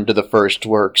return to the first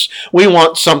works. We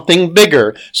want something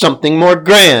bigger, something more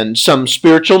grand, some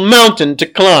spiritual mountain to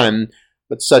climb.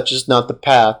 But such is not the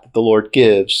path that the Lord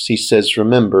gives. He says,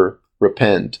 remember,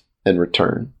 repent, and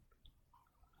return.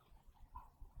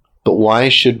 But why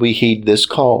should we heed this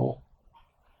call?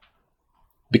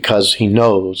 Because He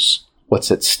knows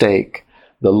what's at stake.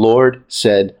 The Lord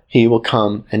said He will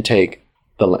come and take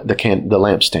the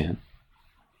lampstand.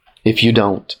 If you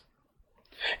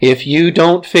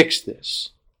don't fix this,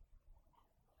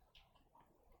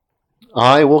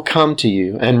 I will come to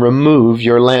you and remove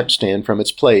your lampstand from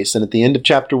its place. And at the end of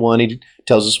chapter 1, He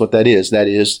tells us what that is. That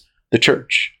is the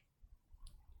church.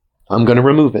 I'm going to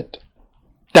remove it.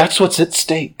 That's what's at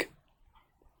stake.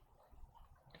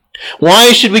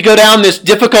 Why should we go down this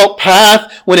difficult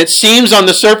path when it seems on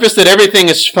the surface that everything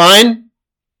is fine?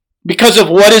 Because of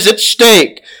what is at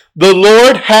stake. The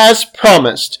Lord has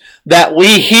promised that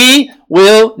He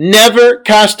will never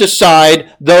cast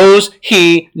aside those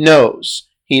He knows.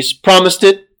 He's promised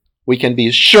it. We can be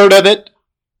assured of it.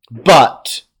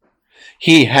 But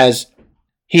He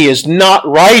is not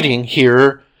writing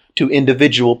here to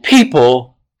individual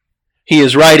people. He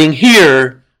is writing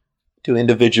here to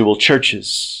individual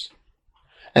churches.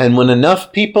 And when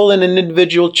enough people in an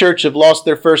individual church have lost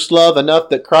their first love, enough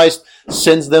that Christ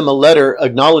sends them a letter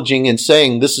acknowledging and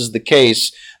saying this is the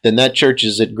case, then that church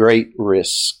is at great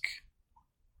risk.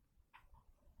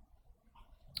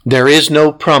 There is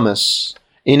no promise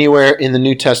anywhere in the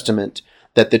New Testament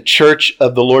that the church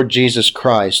of the Lord Jesus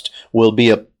Christ will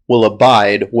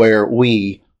abide where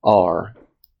we are.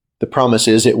 The promise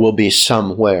is it will be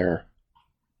somewhere.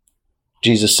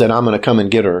 Jesus said, I'm going to come and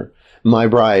get her. My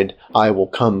bride I will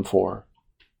come for.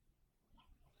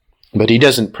 But He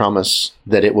doesn't promise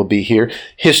that it will be here.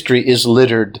 History is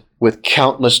littered with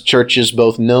countless churches,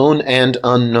 both known and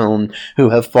unknown, who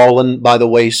have fallen by the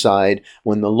wayside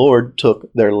when the Lord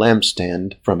took their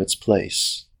lampstand from its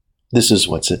place. This is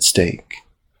what's at stake.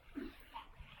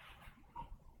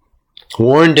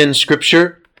 Warned in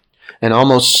Scripture, and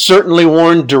almost certainly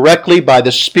warned directly by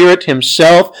the Spirit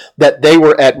Himself that they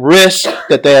were at risk,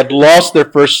 that they had lost their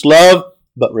first love,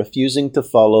 but refusing to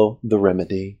follow the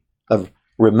remedy of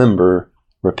remember,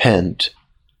 repent,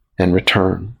 and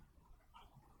return.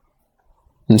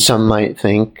 And some might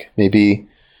think, maybe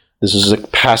this is a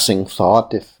passing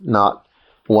thought, if not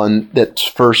one that's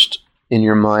first in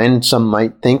your mind. Some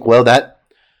might think, well,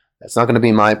 that's not going to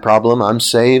be my problem. I'm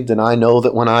saved, and I know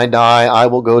that when I die, I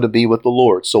will go to be with the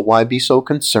Lord. So why be so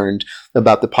concerned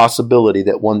about the possibility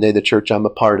that one day the church I'm a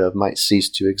part of might cease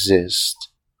to exist?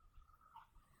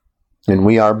 And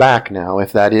we are back now,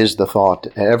 if that is the thought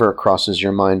that ever crosses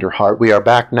your mind or heart. We are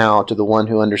back now to the one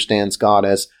who understands God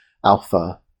as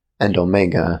Alpha and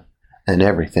Omega and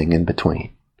everything in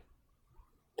between.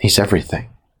 He's everything.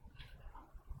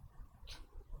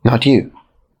 Not you.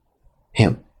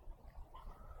 Him.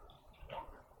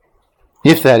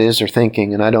 If that is your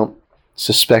thinking, and I don't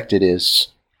suspect it is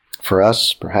for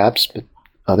us, perhaps, but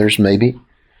others maybe.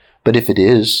 But if it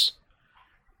is,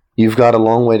 you've got a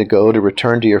long way to go to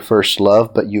return to your first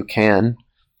love, but you can.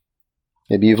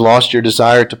 Maybe you've lost your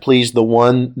desire to please the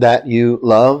one that you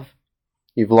love.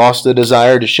 You've lost the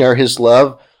desire to share his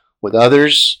love with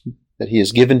others that he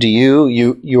has given to you.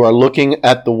 You are looking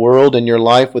at the world and your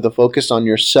life with a focus on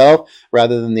yourself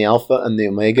rather than the Alpha and the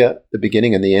Omega, the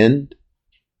beginning and the end,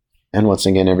 and once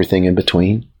again, everything in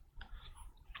between.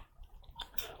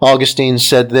 Augustine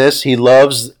said this: he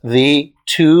loves thee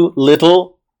too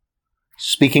little.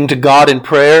 Speaking to God in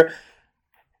prayer,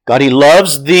 God, he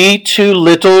loves thee too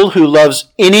little, who loves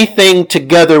anything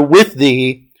together with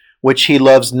thee, which he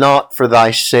loves not for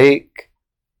thy sake.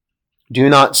 Do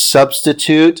not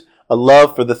substitute a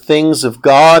love for the things of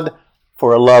God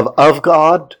for a love of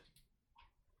God.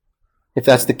 If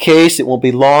that's the case, it won't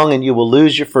be long and you will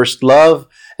lose your first love,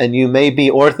 and you may be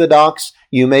orthodox,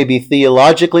 you may be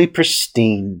theologically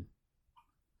pristine,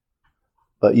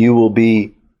 but you will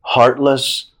be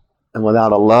heartless and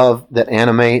without a love that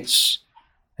animates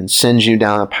and sends you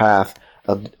down a path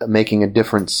of making a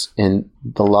difference in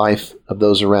the life of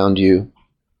those around you.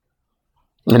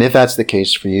 And if that's the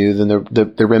case for you, then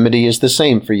the remedy is the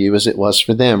same for you as it was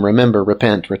for them. Remember,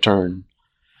 repent, return.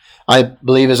 I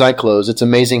believe as I close, it's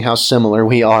amazing how similar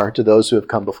we are to those who have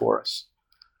come before us.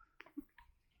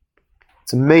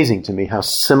 It's amazing to me how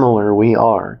similar we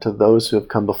are to those who have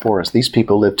come before us. These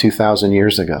people lived 2,000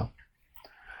 years ago.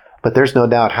 But there's no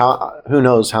doubt, who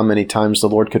knows how many times the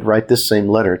Lord could write this same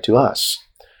letter to us,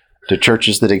 to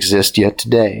churches that exist yet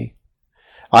today.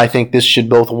 I think this should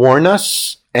both warn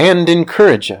us and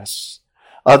encourage us.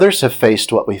 Others have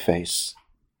faced what we face.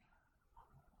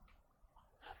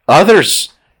 Others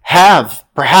have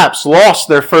perhaps lost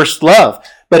their first love.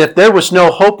 But if there was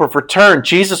no hope of return,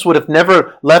 Jesus would have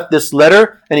never left this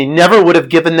letter, and he never would have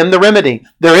given them the remedy.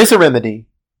 There is a remedy.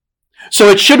 So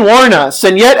it should warn us,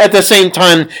 and yet at the same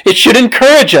time, it should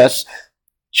encourage us. It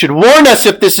should warn us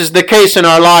if this is the case in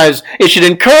our lives. It should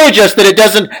encourage us that it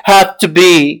doesn't have to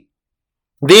be.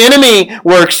 The enemy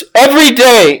works every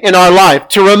day in our life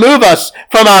to remove us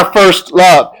from our first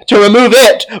love, to remove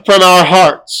it from our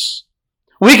hearts.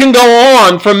 We can go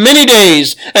on for many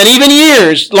days and even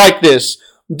years like this,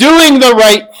 doing the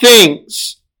right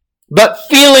things, but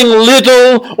feeling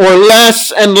little or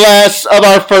less and less of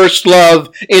our first love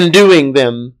in doing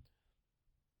them.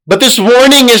 But this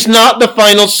warning is not the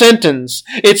final sentence.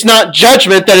 It's not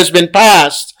judgment that has been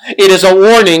passed. It is a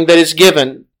warning that is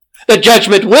given. The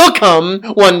judgment will come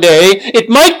one day. It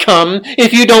might come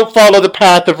if you don't follow the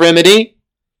path of remedy.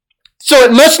 So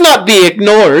it must not be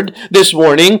ignored, this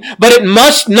warning, but it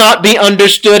must not be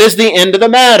understood as the end of the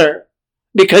matter,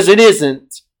 because it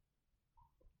isn't.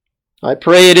 I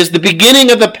pray it is the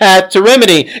beginning of the path to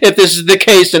remedy, if this is the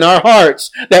case in our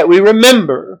hearts, that we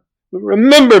remember. We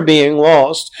remember being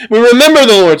lost. We remember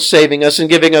the Lord saving us and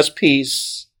giving us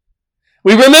peace.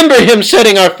 We remember him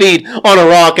setting our feet on a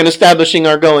rock and establishing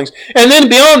our goings. And then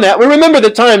beyond that, we remember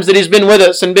the times that he's been with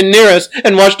us and been near us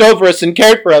and watched over us and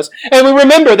cared for us. And we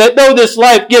remember that though this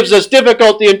life gives us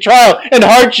difficulty and trial and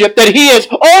hardship, that he has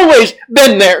always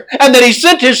been there and that he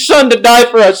sent his son to die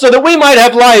for us so that we might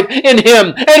have life in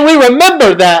him. And we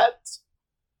remember that.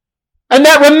 And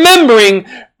that remembering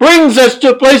brings us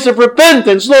to a place of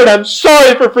repentance. Lord, I'm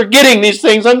sorry for forgetting these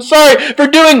things. I'm sorry for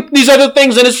doing these other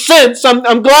things in a sense.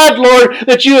 I'm glad, Lord,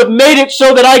 that you have made it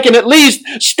so that I can at least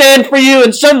stand for you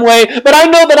in some way. But I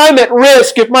know that I'm at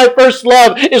risk if my first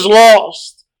love is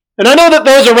lost. And I know that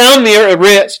those around me are at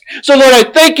risk. So, Lord, I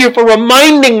thank you for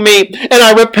reminding me, and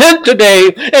I repent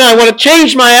today, and I want to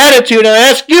change my attitude, and I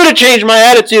ask you to change my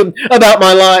attitude about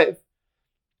my life.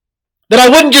 That I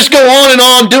wouldn't just go on and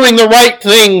on doing the right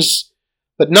things,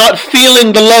 but not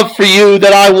feeling the love for you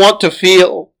that I want to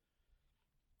feel.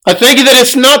 I thank you that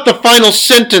it's not the final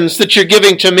sentence that you're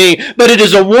giving to me, but it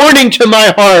is a warning to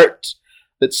my heart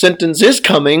that sentence is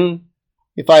coming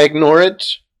if I ignore it.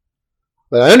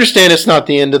 But I understand it's not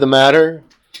the end of the matter.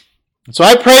 So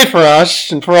I pray for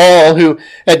us and for all who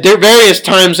at various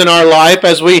times in our life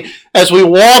as we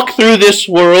walk through this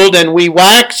world and we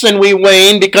wax and we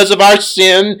wane because of our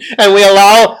sin and we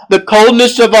allow the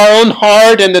coldness of our own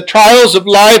heart and the trials of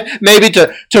life maybe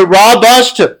to rob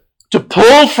us, to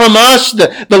pull from us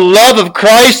the love of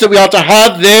Christ that we ought to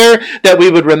have there, that we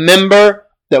would remember,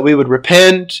 that we would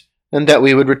repent, and that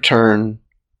we would return.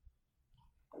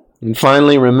 And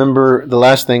finally, remember the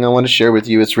last thing I want to share with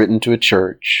you, it's written to a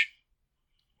church.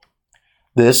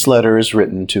 This letter is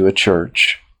written to a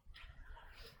church.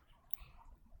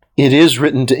 It is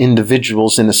written to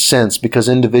individuals in a sense because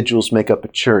individuals make up a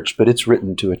church, but it's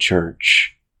written to a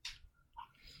church.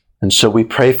 And so we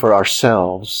pray for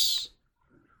ourselves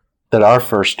that our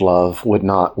first love would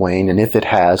not wane, and if it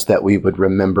has, that we would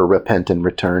remember, repent, and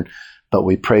return. But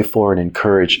we pray for and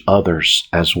encourage others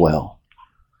as well.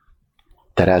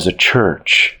 That as a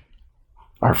church,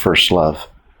 our first love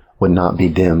would not be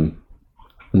dim,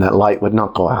 and that light would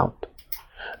not go out.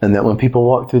 And that when people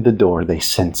walk through the door, they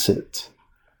sense it.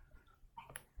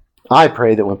 I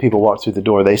pray that when people walk through the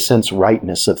door, they sense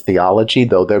rightness of theology,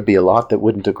 though there'd be a lot that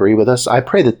wouldn't agree with us. I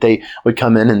pray that they would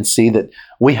come in and see that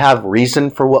we have reason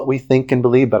for what we think and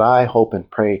believe, but I hope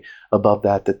and pray above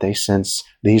that they sense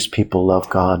these people love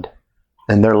God,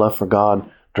 and their love for God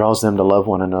draws them to love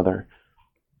one another.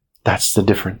 That's the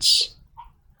difference.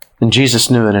 And Jesus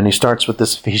knew it, and he starts with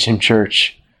this Ephesian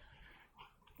church.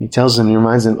 He tells them, he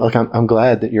reminds them, look, I'm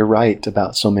glad that you're right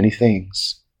about so many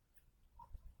things.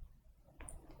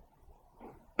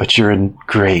 But you're in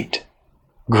great,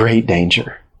 great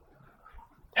danger,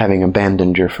 having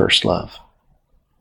abandoned your first love.